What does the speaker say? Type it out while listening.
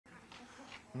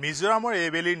মিজোৰামৰ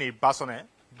এইবেলি নিৰ্বাচনে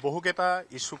বহুকেইটা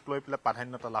ইস্যুক লৈ পেলাই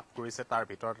প্ৰাধান্যতা লাভ কৰিছে। তাৰ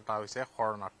ভিতৰত এটা হৈছে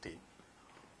শৰণাৰ্থী।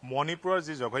 মণিপুৰৰ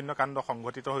যি জঘন্য কাণ্ড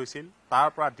সংঘটিত হৈছিল তাৰ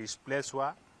পৰা ডিছপ্লেচ হোৱা,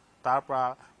 তাৰ পৰা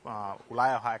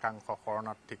ওলাই অহা একাংশ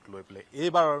শৰণাৰ্থীক লৈ পেলাই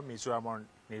এইবাৰৰ মিজোৰামৰ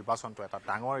নিৰ্বাচনটো এটা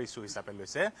ডাঙৰ ইস্যু হিচাপে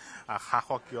লৈছে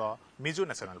শাসকীয় মিজো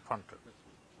নেশ্যনেল ফ্ৰণ্ট।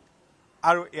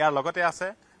 আৰু ইয়াৰ লগতে আছে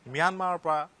ম্যানমাৰৰ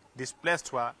পৰা ডিছপ্লেচ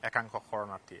হোৱা একাংশ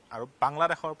শৰণাৰ্থী আৰু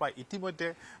বাংলাদেশৰ পৰা ইতিমধ্যে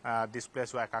ডিছপ্লেচ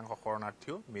হোৱা একাংশ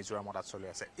শৰণাৰ্থীও মিজোৰামত আশ্ৰয় লৈ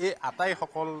আছে। এই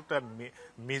আটাইসকলোতে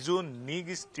মিজো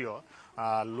নৃগোষ্ঠীয়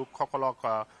লোকসকলক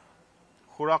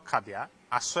সুৰক্ষা দিয়া,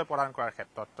 আশ্ৰয় প্ৰদান কৰাৰ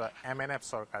ক্ষেত্ৰত MNF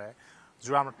চৰকাৰে,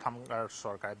 জোৰামথাংগাৰ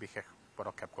চৰকাৰে বিশেষ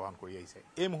পদক্ষেপ গ্ৰহণ কৰি আহিছে।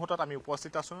 এই মুহূৰ্তত আমি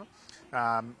উপস্থিত আছোঁ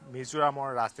মিজোৰামৰ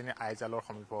ৰাজধানী আইজালৰ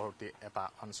সমীপৱৰ্তী এটা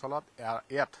অঞ্চলত।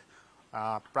 ইয়াত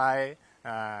প্ৰায়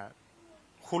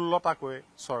 16টাকৈ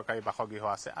চৰকাৰী বাসগৃহ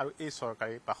আছে আৰু এই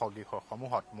চৰকাৰী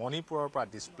বাসগৃহসমূহত মণিপুৰৰ পৰা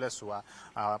ডিছপ্লেচ হোৱা,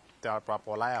 তাৰ পৰা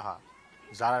পলাই অহা,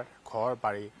 যাৰ ঘৰ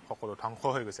বাৰী সকলো ধ্বংস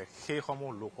হৈ গৈছে, সেইসমূহ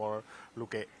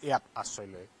লোকে ইয়াত আশ্ৰয়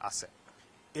লৈ আছে।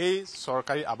 এই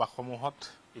চৰকাৰী আৱাসসমূহত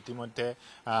ইতিমধ্যে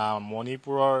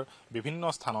মণিপুৰৰ বিভিন্ন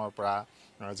স্থানৰ পৰা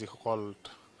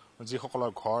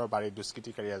যিসকলৰ ঘৰ বাৰী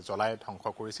দুষ্কৃতিকাৰীয়ে জ্বলাই ধ্বংস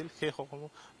কৰিছিল, সেইসমূহ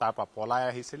তাৰ পৰা পলাই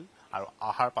আহিছিল আৰু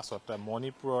অহাৰ পাছত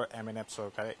মণিপুৰৰ MNF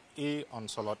চৰকাৰে এই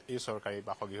অঞ্চলত এই চৰকাৰী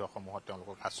বাসগৃহসমূহত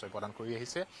তেওঁলোকক আশ্ৰয় প্ৰদান কৰি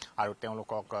আহিছে আৰু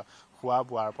তেওঁলোকক খোৱা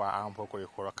বোৱাৰ পৰা আৰম্ভ কৰি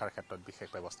সুৰক্ষাৰ ক্ষেত্ৰত বিশেষ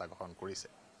ব্যৱস্থা গ্ৰহণ কৰিছে।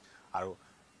 আৰু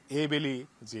এইবেলি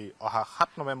যি অহা 7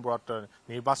 নৱেম্বৰত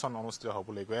নিৰ্বাচন অনুষ্ঠিত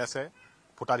হ'বলৈ গৈ আছে,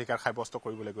 ভোটাধিকাৰ সাব্যস্ত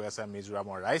কৰিবলৈ গৈ আছে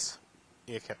মিজোৰামৰ ৰাইজ,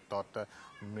 এই ক্ষেত্ৰত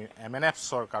MNF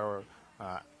চৰকাৰৰ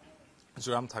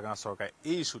জোৰামথাংগা চৰকাৰে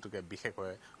এই ইস্যুটোকে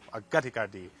বিশেষকৈ অগ্ৰাধিকাৰ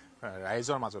দি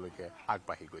ৰাইজৰ মাজলৈকে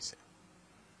আগবাঢ়ি গৈছে।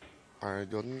 I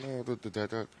don't know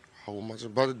how much,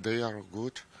 but they are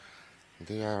good.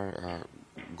 They are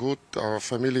good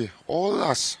family. All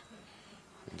us,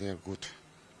 they are good.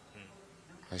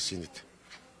 I seen it.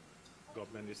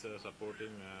 Government is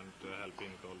supporting and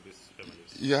helping all these families.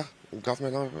 Yeah,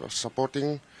 government are supporting.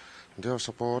 Their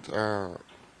support.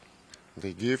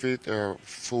 They give it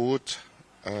food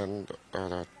and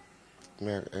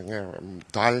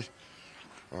dal,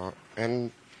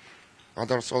 and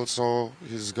others also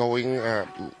is going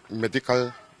medical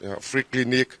free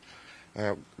clinic,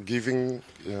 giving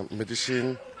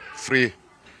medicine free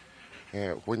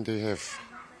when they have.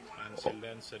 And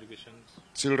children's education.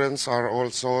 Children are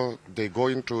also they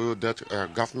going to that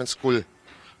government school,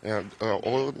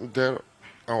 all there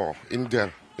in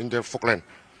their Falkland.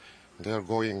 They are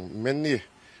going many.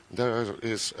 There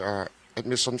is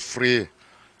admission free,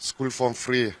 school form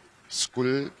free,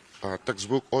 school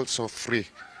textbook also free.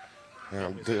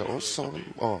 They are also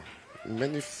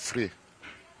many free,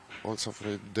 also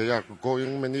free. They are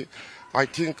going many. I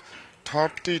think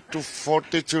 30 to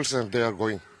 40 children they are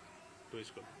going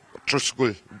to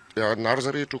school.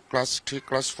 Nursery to class 3,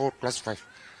 class 4, class 5.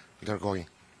 They are going.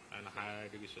 And higher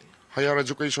education? Higher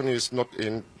education is not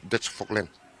in Dutch Falkland,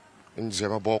 in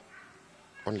Zemabok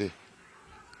only.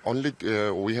 Only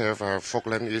we have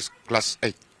Falkland is class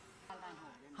 8.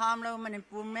 हम लोग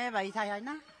मणिपुर में बैठा है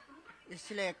ना,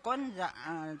 इसलिए कौन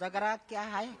जगह क्या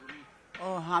है,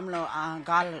 और हम लोग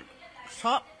गाल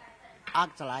सब आग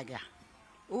चला गया,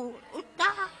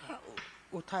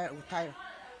 उठाए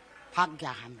भाग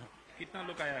गया हम लोग। कितना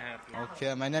लोग आया है?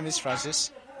 Okay, my name is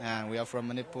Francis and we are from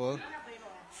Manipur,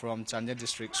 from Chandia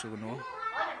district, Suguno.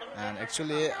 And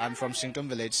actually I'm from Singtom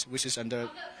village, which is under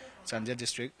Chandia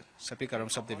district, Sapikaram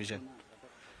subdivision.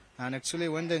 And actually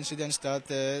when the incident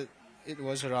started, it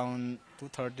was around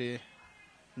 2:30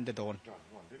 in the dawn.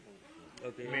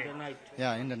 Okay, in the night.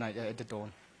 Yeah, in the night, at the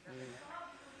dawn.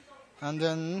 And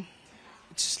then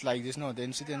it's like this, no, the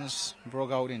incidents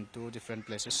broke out in 2 different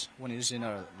places. One is in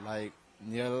a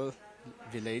near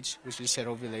village, which is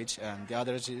Sero village, and the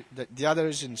other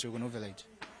is in Suguno village.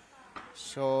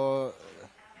 So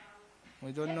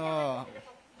we don't know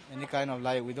any kind of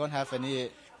we don't have any,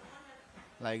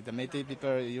 the Métis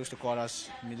people used to call us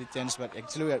militants, but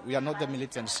actually we are not the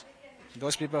militants.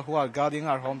 Those people who are guarding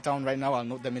our hometown right now are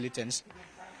not the militants.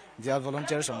 They are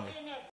volunteers only.